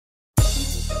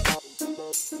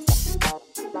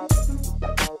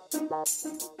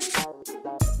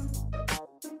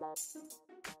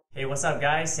Hey, what's up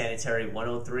guys? Sanitary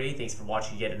 103. Thanks for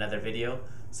watching yet another video.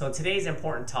 So today's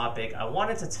important topic I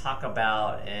wanted to talk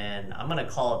about, and I'm going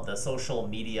to call it the social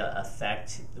media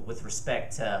effect with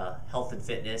respect to health and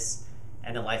fitness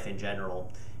and in life in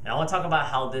general. And I want to talk about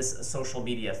how this social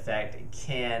media effect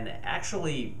can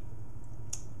actually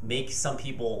make some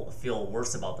people feel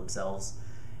worse about themselves.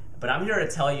 But I'm here to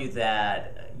tell you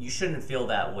that you shouldn't feel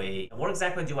that way. What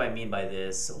exactly do I mean by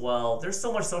this? Well, there's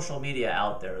so much social media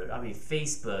out there. I mean,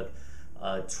 Facebook,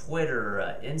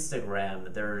 Twitter,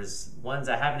 Instagram. There's ones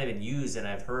I haven't even used and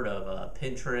I've heard of,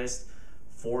 Pinterest,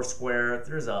 Foursquare.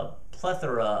 There's a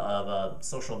plethora of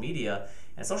social media.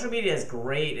 And social media is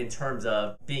great in terms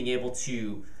of being able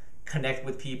to connect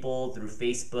with people through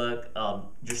Facebook.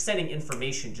 You're sending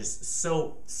information just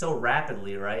so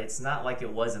rapidly, right? It's not like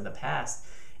it was in the past.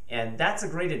 And that's a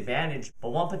great advantage. But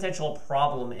one potential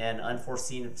problem and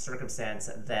unforeseen circumstance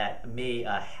that may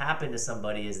happen to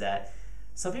somebody is that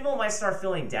some people might start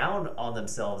feeling down on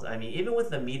themselves. I mean, even with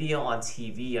the media on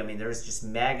TV, I mean, there's just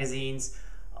magazines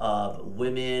of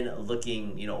women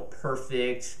looking,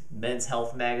 perfect, men's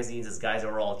health magazines as guys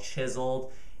are all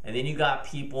chiseled. And then you got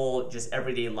people just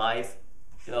everyday life,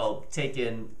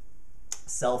 taking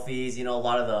selfies. A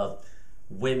lot of the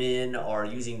women are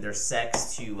using their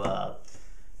sex to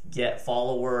get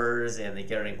followers, and they're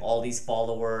getting all these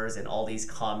followers and all these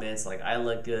comments like I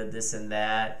look good, this and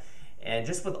that. And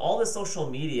just with all the social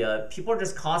media, people are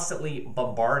just constantly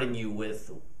bombarding you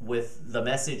with the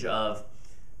message of,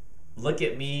 look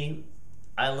at me,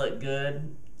 I look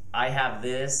good, I have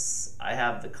this, I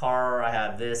have the car, I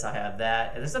have this, I have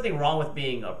that. And there's nothing wrong with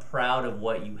being proud of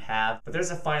what you have, but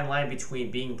there's a fine line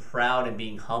between being proud and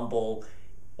being humble,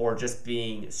 or just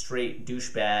being straight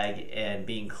douchebag and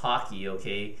being cocky,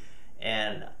 okay?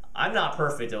 And I'm not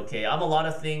perfect, okay? I'm a lot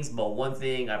of things, but one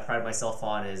thing I pride myself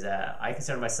on is that I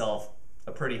consider myself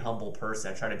a pretty humble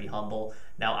person. I try to be humble.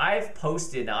 Now I'm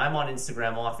on Instagram,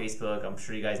 I'm on Facebook, I'm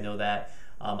sure you guys know that.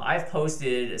 I've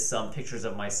posted some pictures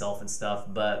of myself and stuff,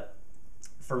 but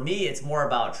for me, it's more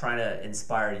about trying to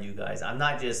inspire you guys. I'm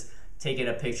not just taking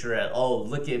a picture at, oh,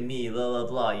 look at me, blah, blah,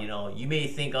 blah. You may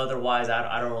think otherwise.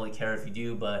 I don't really care if you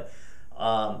do, but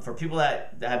for people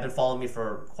that have been following me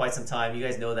for quite some time, you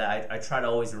guys know that I try to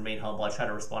always remain humble. I try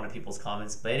to respond to people's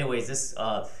comments. But anyways, this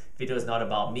video is not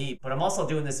about me, but I'm also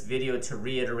doing this video to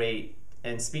reiterate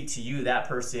and speak to you, that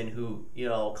person who,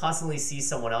 constantly sees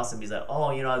someone else and be like,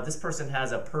 oh, this person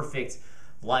has a perfect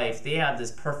life. They have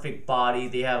this perfect body.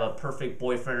 They have a perfect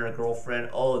boyfriend or a girlfriend.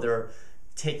 Oh, they're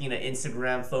taking an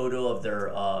Instagram photo of their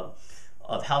of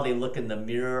how they look in the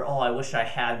mirror. Oh, I wish I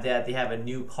had that. They have a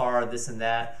new car, this and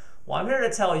that. Well, I'm here to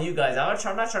tell you guys,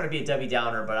 I'm not trying to be a Debbie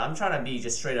Downer, but I'm trying to be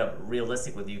just straight up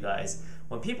realistic with you guys.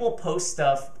 When people post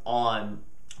stuff on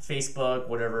Facebook,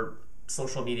 whatever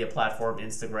social media platform,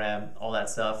 Instagram, all that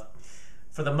stuff,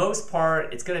 for the most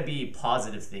part, it's going to be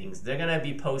positive things. They're going to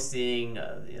be posting,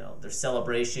 their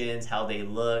celebrations, how they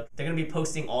look. They're going to be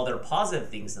posting all their positive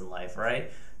things in life, right?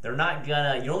 They're not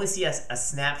gonna, you only see a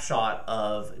snapshot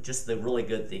of just the really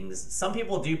good things. Some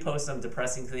people do post some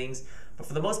depressing things, but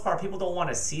for the most part, people don't want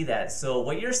to see that. So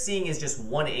what you're seeing is just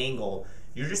one angle.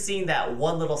 You're just seeing that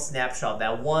one little snapshot,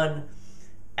 that one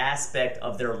aspect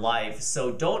of their life.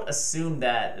 So don't assume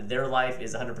that their life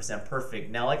is 100%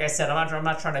 perfect. Now, like I said, I'm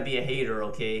not trying to be a hater,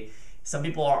 okay? Some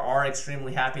people are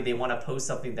extremely happy. They want to post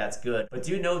something that's good. But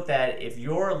do note that if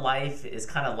your life is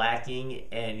kind of lacking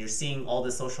and you're seeing all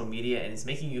this social media and it's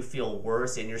making you feel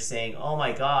worse, and you're saying, oh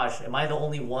my gosh, am I the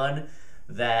only one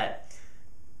that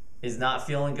is not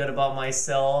feeling good about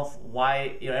myself?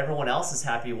 Why, everyone else is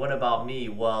happy. What about me?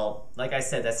 Well, like I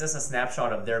said, that's just a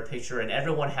snapshot of their picture, and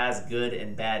everyone has good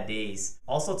and bad days.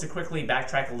 Also, to quickly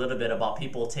backtrack a little bit about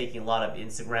people taking a lot of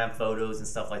Instagram photos and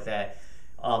stuff like that.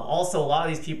 Also, a lot of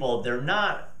these people,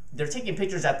 they're taking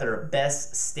pictures at their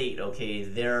best state, okay?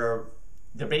 They're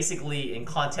basically in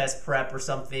contest prep or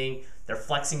something. They're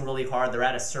flexing really hard. They're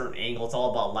at a certain angle. It's all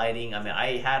about lighting. I mean,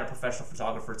 I had a professional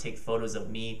photographer take photos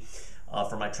of me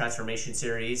for my transformation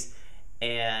series,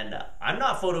 and I'm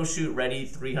not photo shoot ready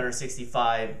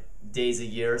 365 days a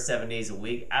year, 7 days a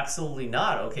week. Absolutely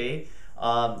not, okay?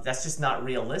 That's just not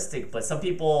realistic. But some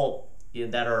people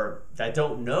that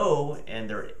don't know, and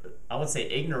they're, I wouldn't say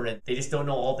ignorant, they just don't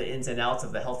know all the ins and outs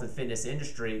of the health and fitness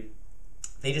industry.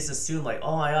 They just assume like,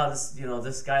 oh my God,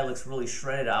 this guy looks really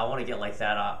shredded. I want to get like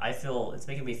that. I feel it's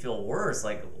making me feel worse.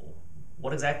 Like,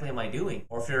 what exactly am I doing?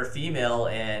 Or if you're a female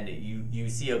and you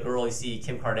see a girl, you see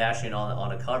Kim Kardashian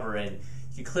on a cover, and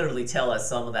you clearly tell that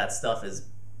some of that stuff is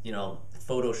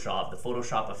Photoshop, the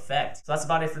Photoshop effect. So that's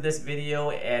about it for this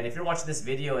video. And if you're watching this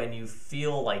video and you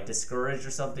feel like discouraged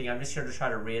or something, I'm just here to try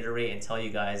to reiterate and tell you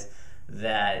guys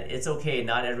that it's okay.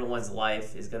 Not everyone's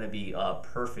life is going to be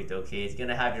perfect, okay? It's going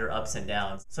to have your ups and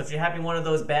downs. So if you're having one of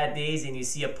those bad days and you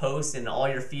see a post and all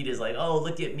your feed is like, oh,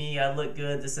 look at me, I look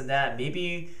good, this and that,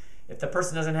 maybe if the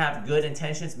person doesn't have good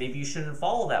intentions, maybe you shouldn't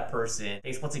follow that person.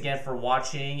 Thanks once again for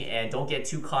watching, and don't get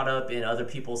too caught up in other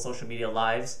people's social media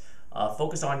lives.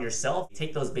 Focus on yourself.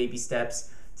 Take those baby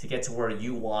steps to get to where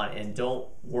you want, and don't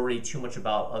worry too much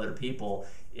about other people.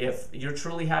 If you're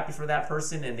truly happy for that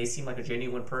person and they seem like a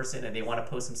genuine person and they want to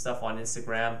post some stuff on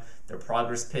Instagram, their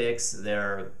progress pics,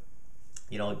 they're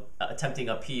attempting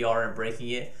a PR and breaking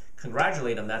it,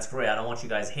 congratulate them. That's great. I don't want you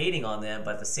guys hating on them,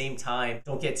 but at the same time,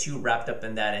 don't get too wrapped up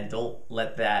in that and don't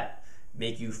let that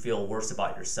make you feel worse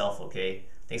about yourself, okay?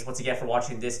 Thanks once again for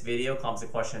watching this video. Comments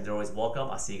and questions are always welcome.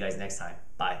 I'll see you guys next time.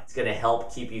 Bye. It's gonna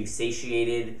help keep you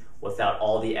satiated without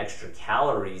all the extra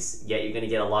calories, yet you're gonna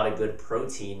get a lot of good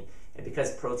protein. And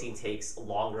because protein takes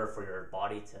longer for your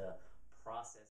body to process,